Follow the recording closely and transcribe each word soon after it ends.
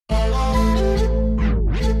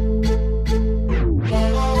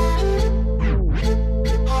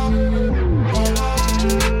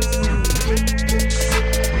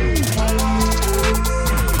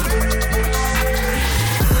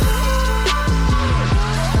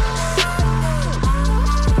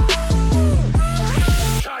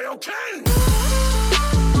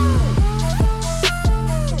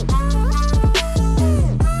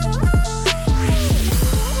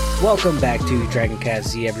Welcome back to Dragoncast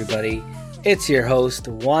Z, everybody. It's your host,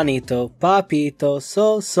 Juanito Papito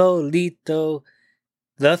Solito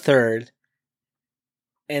the Third.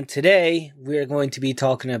 And today, we're going to be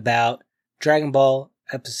talking about Dragon Ball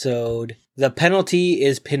episode, The Penalty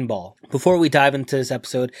is Pinball. Before we dive into this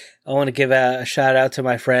episode, I want to give a shout out to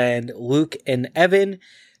my friend Luke and Evan,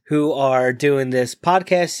 who are doing this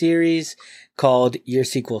podcast series called Your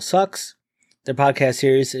Sequel Sucks. Their podcast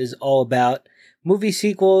series is all about movie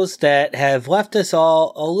sequels that have left us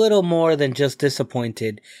all a little more than just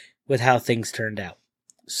disappointed with how things turned out.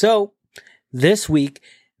 So, this week,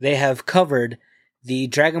 they have covered the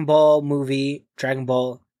Dragon Ball movie, Dragon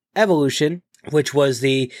Ball Evolution, which was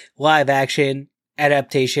the live-action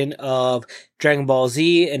adaptation of Dragon Ball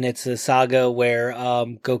Z, and it's a saga where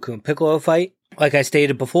Goku and Piccolo fight. Like I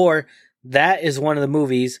stated before, that is one of the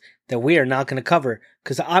movies that we are not going to cover,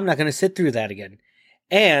 because I'm not going to sit through that again.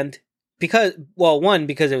 And because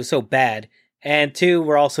it was so bad, and two,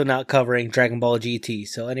 we're also not covering Dragon Ball GT.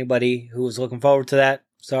 So anybody who was looking forward to that,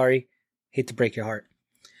 sorry, hate to break your heart.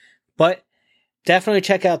 But definitely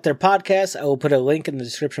check out their podcast. I will put a link in the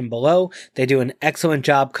description below. They do an excellent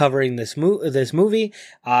job covering this movie.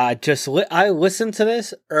 I listened to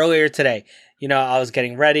this earlier today. You know, I was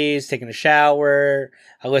getting ready, was taking a shower.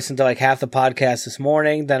 I listened to like half the podcast this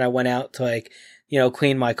morning. Then I went out to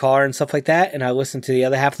clean my car and stuff like that. And I listened to the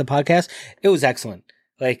other half of the podcast. It was excellent.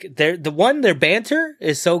 Like their banter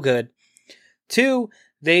is so good. Two,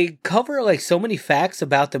 they cover like so many facts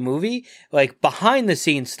about the movie, like behind the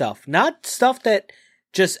scenes stuff, not stuff that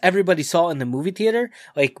just everybody saw in the movie theater,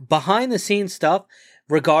 like behind the scenes stuff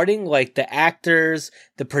regarding like the actors,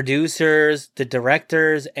 the producers, the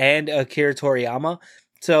directors, and Akira Toriyama.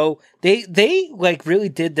 So they like really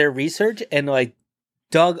did their research and like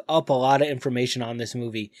dug up a lot of information on this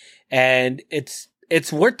movie, and it's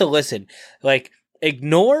worth the listen. Like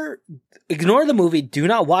ignore the movie. Do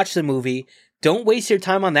not watch the movie. Don't waste your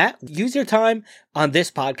time on that. Use your time on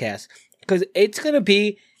this podcast, because it's going to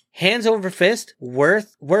be hands over fist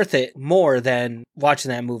worth it more than watching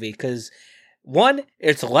that movie. Because one,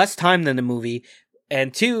 it's less time than the movie,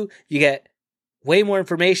 and two, you get way more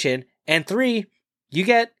information, and three, you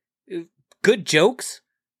get good jokes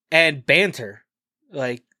and banter.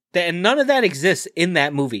 And none of that exists in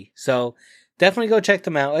that movie. So definitely go check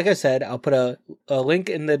them out. Like I said, I'll put a link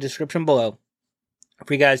in the description below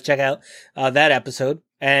for you guys to check out that episode.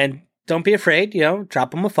 And don't be afraid,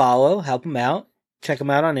 drop them a follow, help them out, check them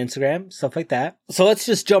out on Instagram, stuff like that. So let's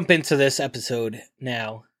just jump into this episode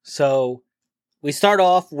now. So we start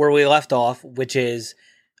off where we left off, which is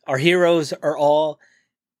our heroes are all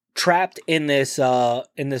trapped in this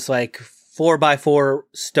like 4x4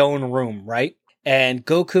 stone room, right? And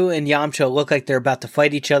Goku and Yamcha look like they're about to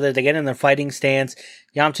fight each other. They get in their fighting stance.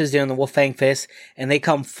 Yamcha's doing the Wolfang Fist, and they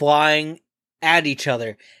come flying at each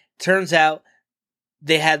other. Turns out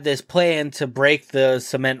they had this plan to break the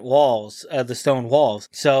cement walls, the stone walls.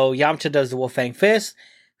 So Yamcha does the Wolfang Fist,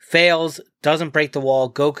 fails, doesn't break the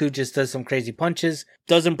wall. Goku just does some crazy punches,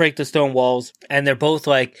 doesn't break the stone walls, and they're both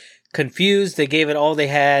like confused. They gave it all they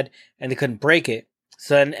had, and they couldn't break it.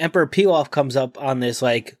 So then Emperor Pilaf comes up on this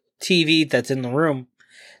like TV that's in the room,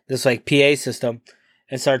 this like PA system,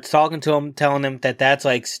 and starts talking to him, telling him that that's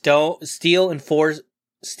like steel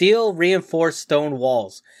reinforced stone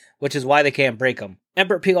walls, which is why they can't break them.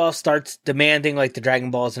 Emperor Pilaf starts demanding like the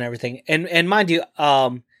Dragon Balls and everything, and mind you,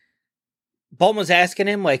 Bulma's asking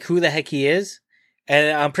him like who the heck he is,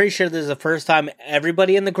 and I'm pretty sure this is the first time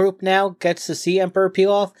everybody in the group now gets to see Emperor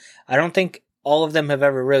Pilaf. I don't think all of them have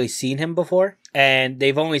ever really seen him before, and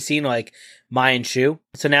they've only seen like Mai and Shu.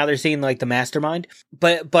 So now they're seeing like the mastermind.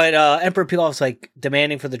 But Emperor Pilaf's like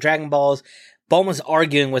demanding for the Dragon Balls. Bulma's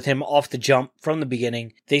arguing with him off the jump from the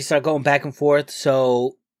beginning. They start going back and forth.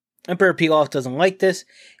 So Emperor Pilaf doesn't like this.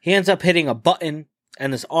 He ends up hitting a button,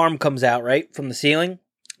 and this arm comes out right from the ceiling,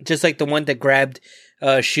 just like the one that grabbed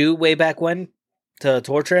Shu way back when to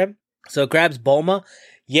torture him. So it grabs Bulma,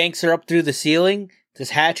 yanks her up through the ceiling. This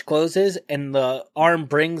hatch closes, and the arm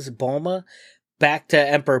brings Bulma back to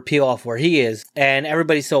Emperor Pilaf where he is, and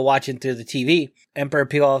everybody's still watching through the TV. Emperor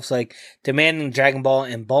Pilaf's like demanding Dragon Ball,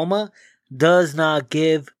 and Bulma does not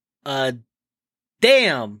give a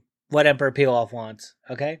damn what Emperor Pilaf wants,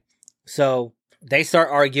 okay? So they start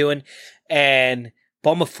arguing, and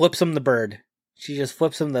Bulma flips him the bird. She just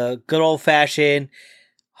flips him the good old-fashioned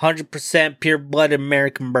 100% pure-blooded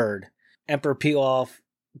American bird. Emperor Pilaf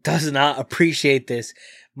does not appreciate this.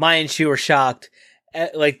 Mai and Shu are shocked.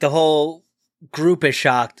 Like, the whole group is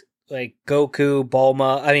shocked. Like, Goku,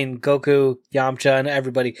 Yamcha, and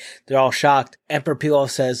everybody, they're all shocked. Emperor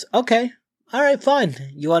Pilaf says, okay, alright, fine.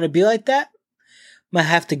 You want to be like that? gonna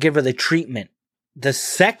have to give her the treatment. The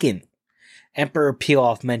second Emperor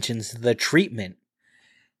Pilaf mentions the treatment,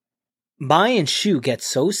 Mai and Shu get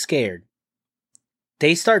so scared.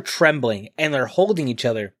 They start trembling and they're holding each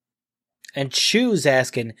other. And Shu's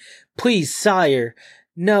asking, please, sire,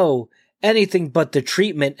 no, anything but the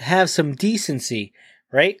treatment, have some decency,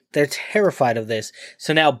 right? They're terrified of this.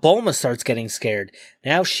 So now Bulma starts getting scared.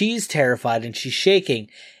 Now she's terrified and she's shaking.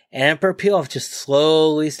 And Emperor Pilaf just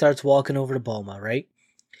slowly starts walking over to Bulma, right?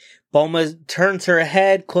 Bulma turns her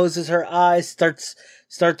head, closes her eyes, starts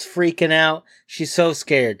freaking out. She's so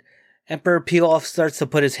scared. Emperor Pilaf starts to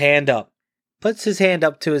put his hand up, puts his hand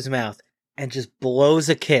up to his mouth, and just blows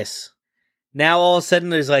a kiss. Now all of a sudden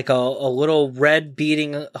there's like a little red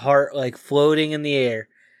beating heart like floating in the air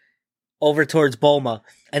over towards Bulma.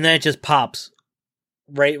 And then it just pops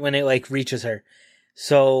right when it like reaches her.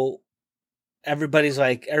 So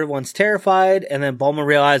everyone's terrified. And then Bulma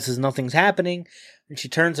realizes nothing's happening. And she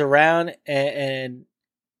turns around and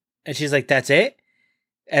she's like, that's it?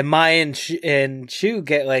 And Mai and Shu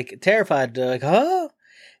get like terrified. They're like, huh?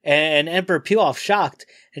 And Emperor Pilaf shocked.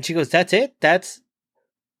 And she goes, that's it? That's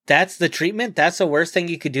the treatment? That's the worst thing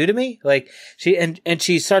you could do to me? Like,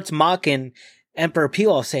 she starts mocking Emperor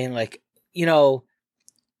Pilaf, saying, like, you know,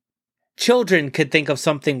 children could think of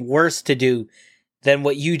something worse to do than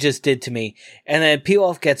what you just did to me. And then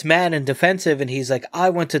Pilaf gets mad and defensive, and he's like, I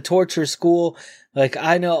went to torture school. Like,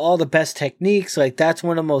 I know all the best techniques. Like, that's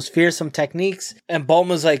one of the most fearsome techniques. And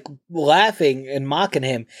Bulma's like laughing and mocking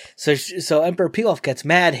him. So Emperor Pilaf gets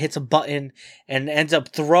mad, hits a button, and ends up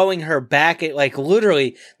throwing her back. It, like,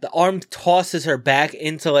 literally, the arm tosses her back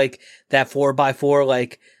into like that 4x4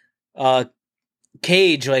 like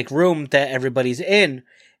cage like room that everybody's in.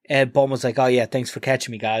 And Bulma's like, oh yeah, thanks for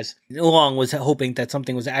catching me, guys. Oolong was hoping that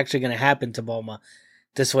something was actually going to happen to Bulma.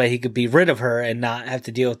 This way he could be rid of her and not have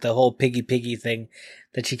to deal with the whole piggy thing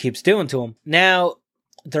that she keeps doing to him. Now,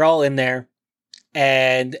 they're all in there,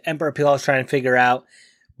 and Emperor Pilaf's trying to figure out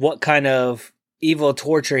what kind of evil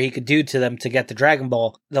torture he could do to them to get the Dragon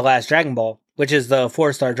Ball, the last Dragon Ball, which is the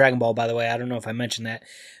 4-star Dragon Ball, by the way. I don't know if I mentioned that.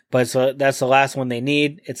 But so that's the last one they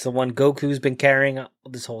need. It's the one Goku's been carrying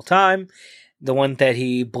this whole time. The one that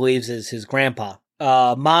he believes is his grandpa.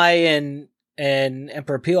 Mai and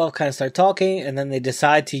Emperor Pilaf kind of start talking, and then they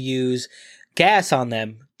decide to use gas on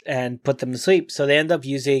them and put them to sleep. So they end up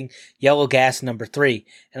using yellow gas number 3.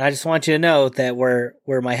 And I just want you to know that where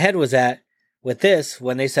my head was at with this,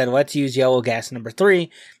 when they said, let's use yellow gas number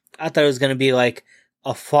 3, I thought it was going to be like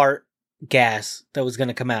a fart gas that was going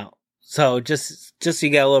to come out. So just so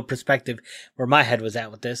you get a little perspective where my head was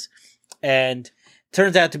at with this. And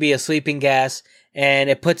turns out to be a sleeping gas, and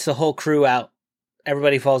it puts the whole crew out.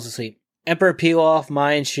 Everybody falls asleep. Emperor Pilaf,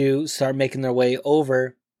 Mai, and Shu start making their way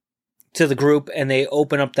over to the group, and they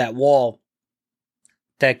open up that wall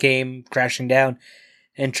that came crashing down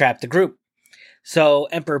and trap the group. So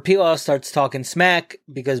Emperor Pilaf starts talking smack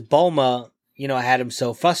because Bulma, had him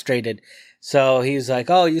so frustrated. So he's like,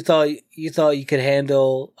 oh, you thought you could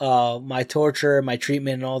handle my torture, my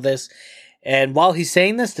treatment, and all this. And while he's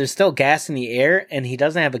saying this, there's still gas in the air, and he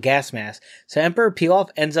doesn't have a gas mask. So Emperor Pilaf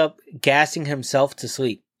ends up gassing himself to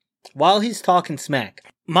sleep while he's talking smack.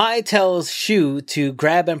 Mai tells Shu to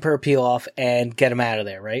grab Emperor Pilaf and get him out of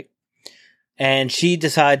there, right? And she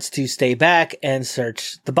decides to stay back and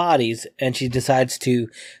search the bodies, and she decides to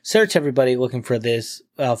search everybody looking for this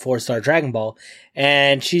 4-star Dragon Ball.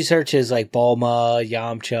 And she searches like Bulma,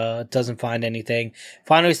 Yamcha, doesn't find anything.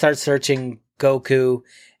 Finally starts searching Goku,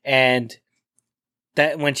 and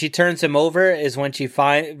that when she turns him over is when she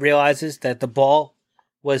realizes that the ball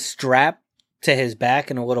was strapped to his back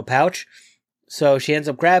in a little pouch. So she ends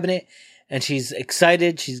up grabbing it, and she's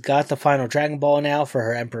excited. She's got the final Dragon Ball now for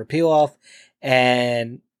her Emperor Pilaf,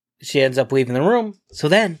 and she ends up leaving the room. So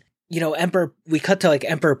then, we cut to like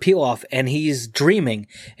Emperor Pilaf, and he's dreaming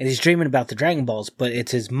about the Dragon Balls, but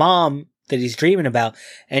it's his mom that he's dreaming about,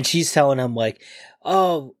 and she's telling him like,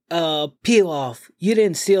 oh, Pilaf, you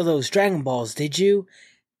didn't steal those Dragon Balls, did you?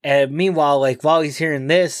 And meanwhile, like, while he's hearing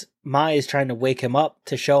this, Mai is trying to wake him up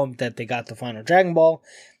to show him that they got the final Dragon Ball.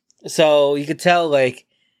 So you could tell, like,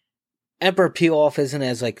 Emperor Pilaf isn't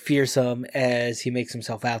as, like, fearsome as he makes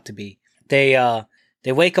himself out to be. They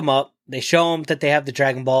wake him up, they show him that they have the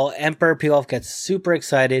Dragon Ball. Emperor Pilaf gets super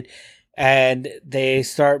excited, and they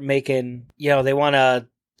start making, they want to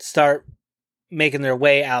start making their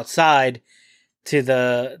way outside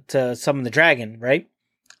to summon the dragon, right?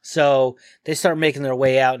 So they start making their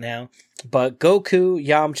way out now. But Goku,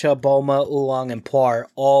 Yamcha, Bulma, Oolong, and Puar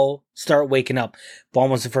all start waking up.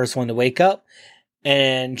 Bulma's the first one to wake up,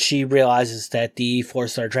 and she realizes that the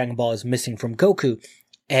 4-star Dragon Ball is missing from Goku.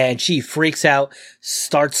 And she freaks out,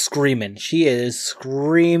 starts screaming. She is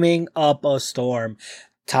screaming up a storm,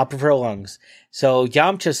 top of her lungs. So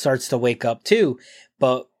Yamcha starts to wake up too.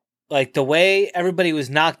 But like the way everybody was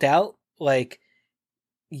knocked out, like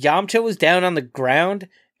Yamcha was down on the ground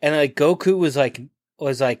and like Goku was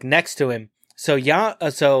like next to him. So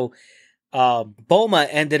Bulma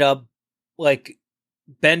ended up like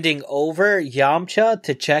bending over Yamcha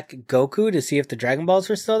to check Goku to see if the Dragon Balls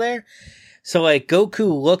were still there. So like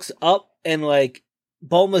Goku looks up and like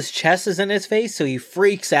Bulma's chest is in his face, so he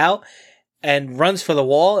freaks out and runs for the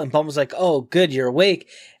wall, and Bulma's like, "Oh, good, you're awake."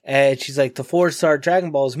 And she's like, "The 4-star Dragon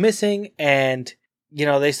Ball is missing," and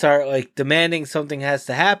they start like demanding something has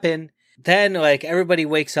to happen. Then like everybody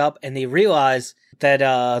wakes up and they realize that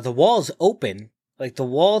the wall's open. Like the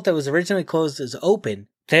wall that was originally closed is open.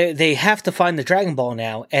 They have to find the Dragon Ball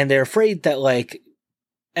now, and they're afraid that like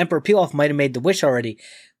Emperor Pilaf might have made the wish already,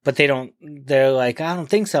 but they don't. They're like, I don't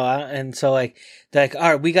think so. And so like they're like,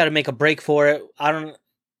 all right, we got to make a break for it.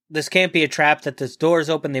 This can't be a trap that this door is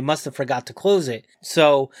open. They must have forgot to close it.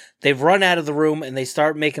 So they've run out of the room and they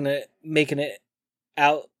start making it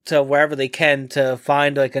out to wherever they can to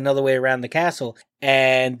find like another way around the castle.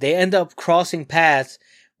 And they end up crossing paths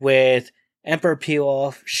with Emperor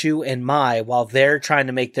Pilaf, Shu, and Mai while they're trying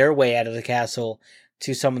to make their way out of the castle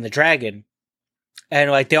to summon the dragon.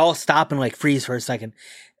 And like they all stop and like freeze for a second.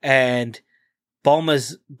 And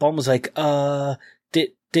Bulma's like,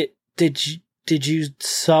 did you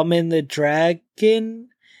summon the dragon?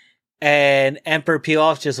 And Emperor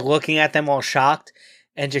Pilaf just looking at them all shocked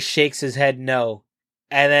and just shakes his head no.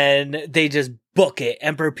 And then they just book it.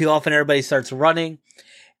 Emperor Pilaf and everybody starts running,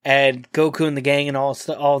 and Goku and the gang and all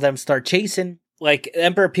of them start chasing. Like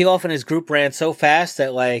Emperor Pilaf and his group ran so fast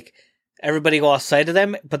that like everybody lost sight of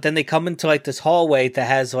them. But then they come into like this hallway that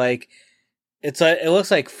has like it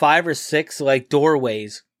looks like 5 or 6 like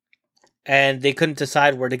doorways, and they couldn't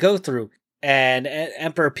decide where to go through. And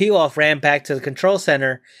Emperor Pilaf ran back to the control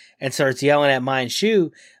center and starts yelling at Mai and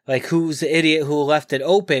Shu, like, who's the idiot who left it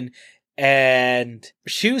open? And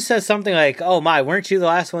Shu says something like, "Oh, Mai, weren't you the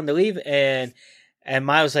last one to leave?" And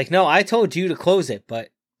Mai was like, "No, I told you to close it." But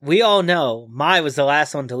we all know Mai was the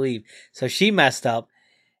last one to leave. So she messed up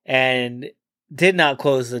and did not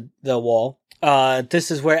close the wall.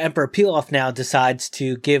 This is where Emperor Pilaf now decides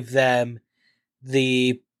to give them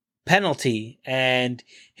the penalty, and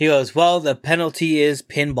he goes, "Well, the penalty is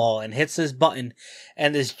pinball," and hits this button,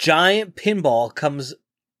 and this giant pinball comes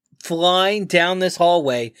flying down this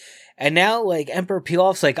hallway. And now like Emperor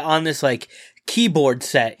Pilaf's like on this like keyboard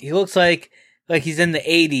set. He looks like he's in the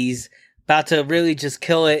 80s, about to really just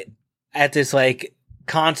kill it at this like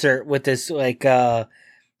concert with this like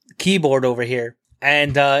keyboard over here.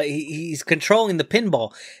 And he's controlling the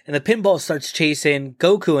pinball, and the pinball starts chasing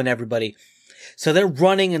Goku and everybody. So they're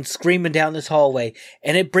running and screaming down this hallway,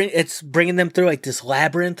 and it's bringing them through like this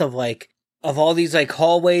labyrinth of all these like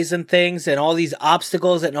hallways and things and all these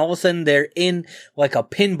obstacles, and all of a sudden they're in like a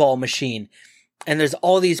pinball machine, and there's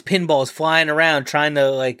all these pinballs flying around trying to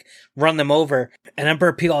like run them over, and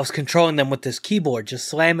Emperor Pilaf's controlling them with this keyboard, just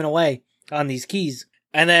slamming away on these keys.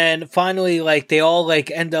 And then finally, like, they all,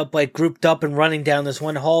 like, end up, like, grouped up and running down this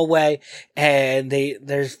one hallway, and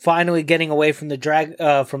they're finally getting away from from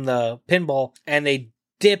the pinball, and they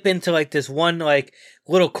dip into, like, this one, like,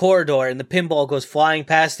 little corridor, and the pinball goes flying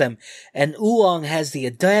past them, and Oolong has the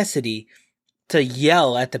audacity to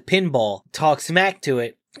yell at the pinball, talk smack to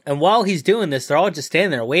it, and while he's doing this, they're all just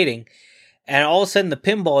standing there waiting, and all of a sudden the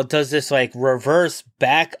pinball does this, like, reverse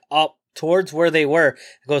back up towards where they were.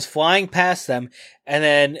 It goes flying past them, and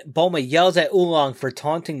then Bulma yells at Oolong for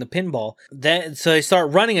taunting the pinball. So they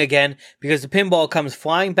start running again because the pinball comes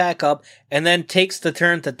flying back up and then takes the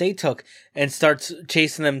turn that they took and starts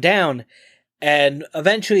chasing them down. And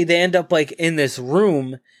eventually they end up like in this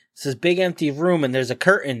room. It's this big empty room, and there's a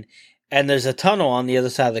curtain, and there's a tunnel on the other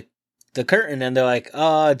side of the curtain, and they're like,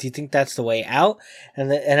 "Do you think that's the way out?"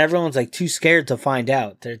 And everyone's like too scared to find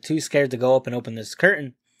out. They're too scared to go up and open this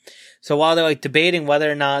curtain. So while they're like debating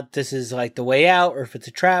whether or not this is like the way out or if it's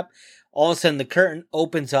a trap, all of a sudden the curtain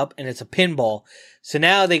opens up and it's a pinball. So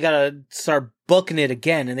now they gotta start booking it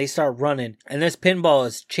again, and they start running, and this pinball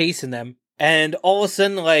is chasing them. And all of a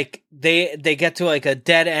sudden, like they get to like a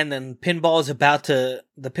dead end, and the pinball is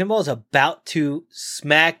about to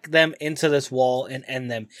smack them into this wall and end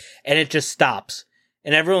them, and it just stops.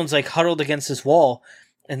 And everyone's like huddled against this wall,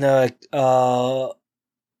 and they're like, the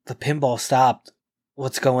pinball stopped.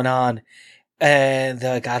 What's going on? And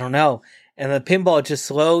they're like, I don't know. And the pinball just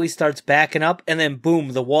slowly starts backing up, and then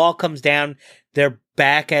boom, the wall comes down. They're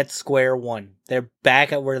back at square one. They're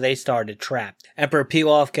back at where they started, trapped. Emperor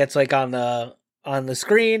Pilaf gets like on the on the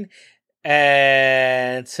screen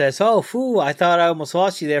and says, "Oh, foo! I thought I almost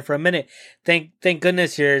lost you there for a minute. Thank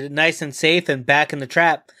goodness you're nice and safe and back in the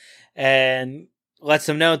trap." And lets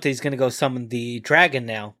him know that he's going to go summon the dragon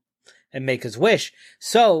now and make his wish.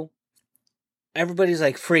 So everybody's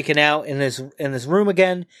like freaking out in this room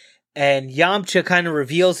again, and Yamcha kind of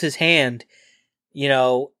reveals his hand,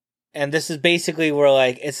 and this is basically where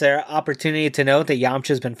like it's their opportunity to know that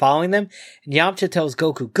Yamcha's been following them. And Yamcha tells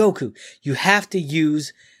Goku, you have to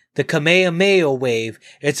use the Kamehameha wave.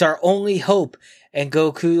 It's our only hope. And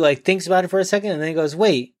Goku like thinks about it for a second and then he goes,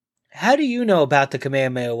 "Wait, how do you know about the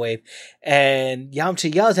Kamehameha wave?" And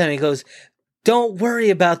Yamcha yells at him. He goes, "Don't worry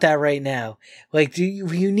about that right now. Like,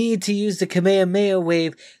 you need to use the Kamehameha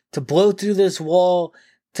wave to blow through this wall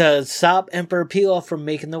to stop Emperor Pilaf from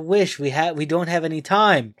making the wish. We don't have any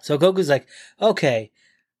time." So Goku's like, "Okay,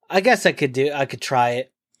 I guess I could try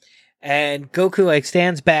it." And Goku like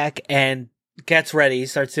stands back and gets ready. He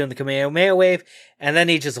starts doing the Kamehameha wave, and then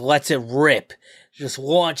he just lets it rip. Just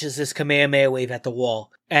launches this Kamehameha wave at the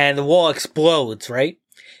wall, and the wall explodes, right?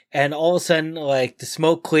 And all of a sudden, like, the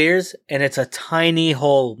smoke clears, and it's a tiny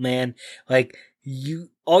hole, man. Like,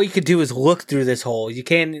 all you could do is look through this hole. You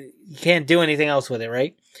can't do anything else with it,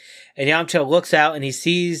 right? And Yamcha looks out, and he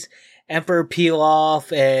sees Emperor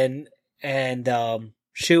Pilaf and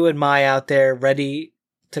Shu and Mai out there ready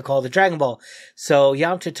to call the Dragon Ball. So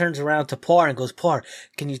Yamcha turns around to Par and goes, "Par,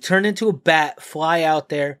 can you turn into a bat, fly out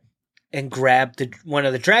there, and grab one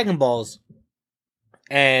of the Dragon Balls?"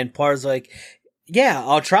 And Par's like, "Yeah,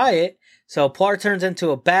 I'll try it." So Par turns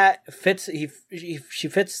into a bat, she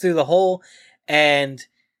fits through the hole, and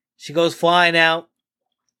she goes flying out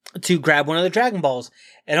to grab one of the Dragon Balls.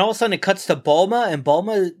 And all of a sudden it cuts to Bulma, and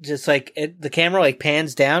Bulma just like, the camera like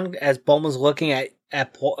pans down as Bulma's looking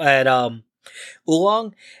at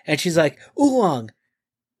Oolong, and she's like, "Oolong,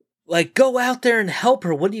 like, go out there and help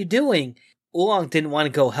her. What are you doing?" Oolong didn't want to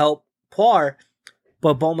go help Par,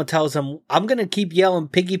 but Bulma tells him, "I'm going to keep yelling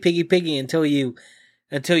piggy, piggy, piggy until you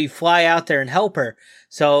fly out there and help her."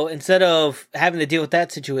 So instead of having to deal with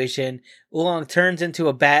that situation, Oolong turns into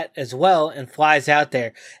a bat as well and flies out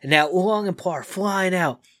there. And now Oolong and Par are flying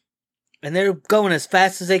out, and they're going as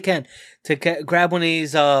fast as they can to grab one of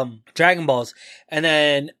these Dragon Balls. And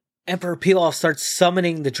then Emperor Pilaf starts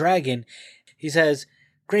summoning the dragon. He says,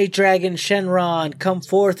 "Great Dragon Shenron, come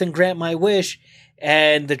forth and grant my wish."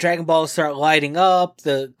 And the Dragon Balls start lighting up,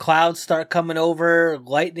 the clouds start coming over,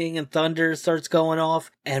 lightning and thunder starts going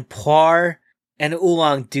off, and Par and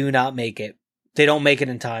Oolong do not make it. They don't make it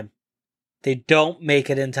in time.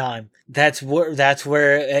 That's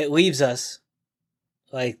where it leaves us.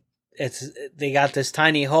 Like, they got this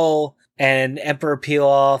tiny hole, and Emperor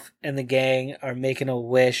Pilaf and the gang are making a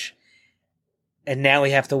wish, and now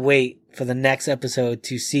we have to wait for the next episode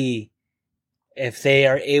to see if they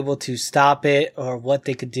are able to stop it or what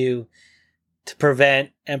they could do to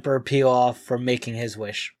prevent Emperor Pilaf from making his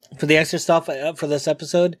wish. For the extra stuff for this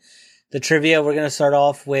episode, the trivia, we're going to start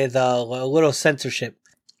off with a little censorship.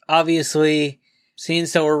 Obviously,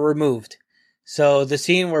 scenes that were removed. So the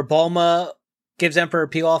scene where Bulma gives Emperor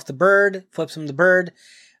Pilaf the bird, flips him the bird.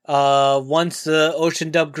 Once the Ocean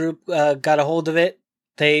Dub group got a hold of it,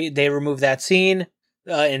 they removed that scene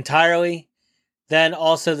entirely. Then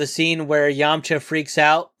also the scene where Yamcha freaks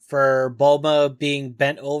out for Bulma being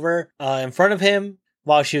bent over in front of him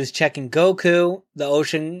while she was checking Goku. The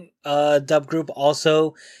Ocean Dub group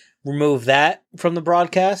also removed that from the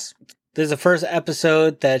broadcast. This is the first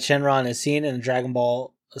episode that Shenron has seen in the Dragon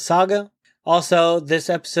Ball saga. Also, this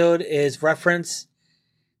episode is reference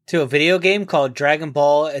to a video game called Dragon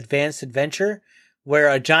Ball Advanced Adventure, where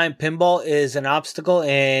a giant pinball is an obstacle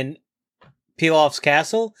in Pilaf's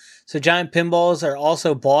castle. So giant pinballs are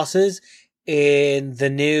also bosses in the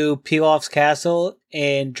new Pilaf's castle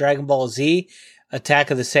in Dragon Ball Z,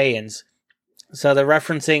 Attack of the Saiyans. So they're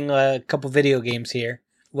referencing a couple video games here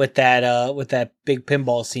with that big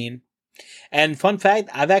pinball scene. And fun fact,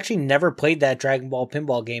 I've actually never played that Dragon Ball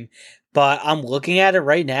pinball game, but I'm looking at it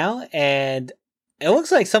right now, and it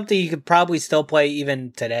looks like something you could probably still play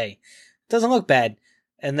even today. It doesn't look bad.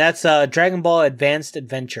 And that's Dragon Ball Advanced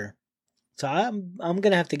Adventure. So I'm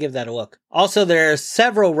going to have to give that a look. Also, there are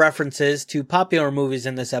several references to popular movies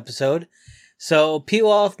in this episode. So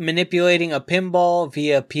Pilaf manipulating a pinball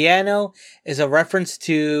via piano is a reference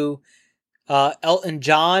to Elton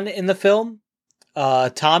John in the film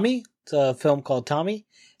Tommy. It's a film called Tommy.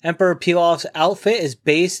 Emperor Pilaf's outfit is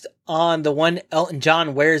based on the one Elton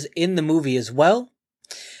John wears in the movie as well.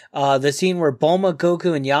 The scene where Bulma,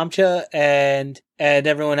 Goku, and Yamcha and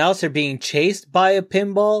everyone else are being chased by a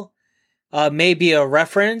pinball may be a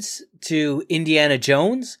reference to Indiana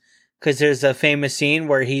Jones, because there's a famous scene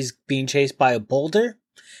where he's being chased by a boulder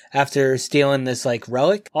after stealing this like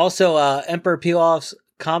relic. Also, Emperor Pilaf's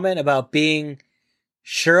comment about being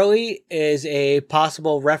Shirley is a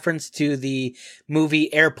possible reference to the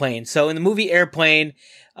movie Airplane. So in the movie Airplane,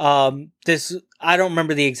 this, I don't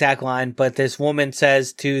remember the exact line, but this woman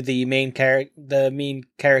says to the main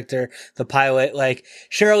character, the pilot, like,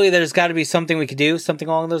 Shirley, there's got to be something we could do, something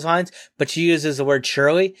along those lines. But she uses the word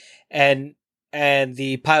Shirley, and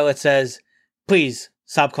the pilot says, please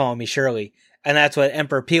stop calling me Shirley. And that's what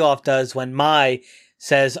Emperor Pilaf does when Mai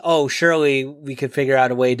says, oh, surely we could figure out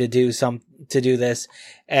a way to do this.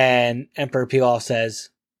 And Emperor Pilaf says,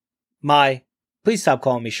 Mai, please stop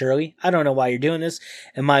calling me Shirley. I don't know why you're doing this.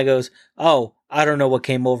 And Mai goes, oh, I don't know what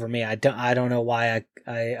came over me. I don't know why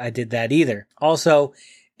I did that either. Also,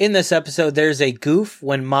 in this episode, there's a goof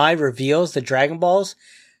when Mai reveals the Dragon Balls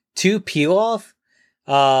to Pilaf,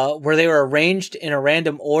 where they were arranged in a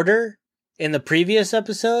random order in the previous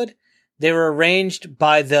episode. They were arranged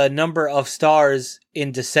by the number of stars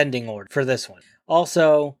in descending order for this one.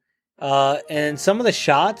 Also, in some of the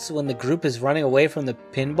shots, when the group is running away from the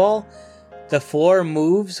pinball, the floor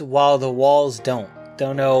moves while the walls don't.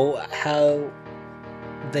 Don't know how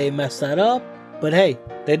they messed that up, but hey,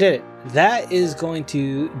 they did it. That is going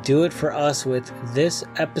to do it for us with this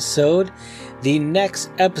episode. The next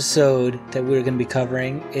episode that we're going to be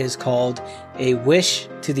covering is called A Wish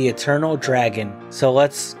to the Eternal Dragon. So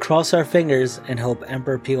let's cross our fingers and hope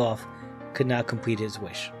Emperor Pilaf could not complete his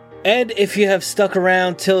wish. And if you have stuck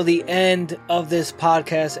around till the end of this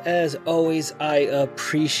podcast, as always, I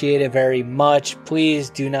appreciate it very much. Please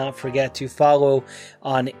do not forget to follow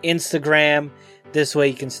on Instagram. This way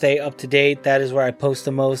you can stay up to date. That is where I post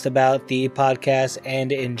the most about the podcast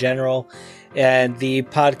and in general. And the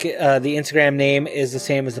Instagram name is the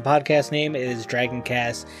same as the podcast name. It is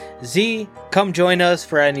DragonCastZ. Come join us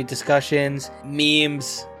for any discussions,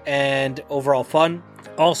 memes, and overall fun.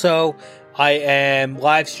 Also, I am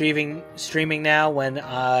live streaming now when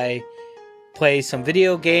I play some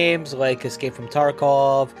video games like Escape from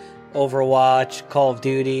Tarkov, Overwatch, Call of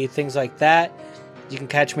Duty, things like that. You can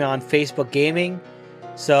catch me on Facebook Gaming.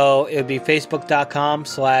 So it would be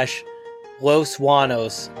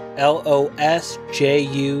facebook.com/LosJuanos.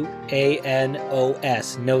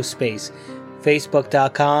 LosJuanos. No space.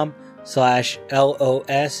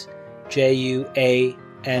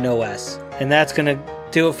 Facebook.com/LosJuanos. And that's going to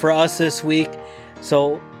do it for us this week.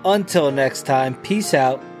 So until next time, peace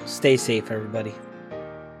out. Stay safe, everybody.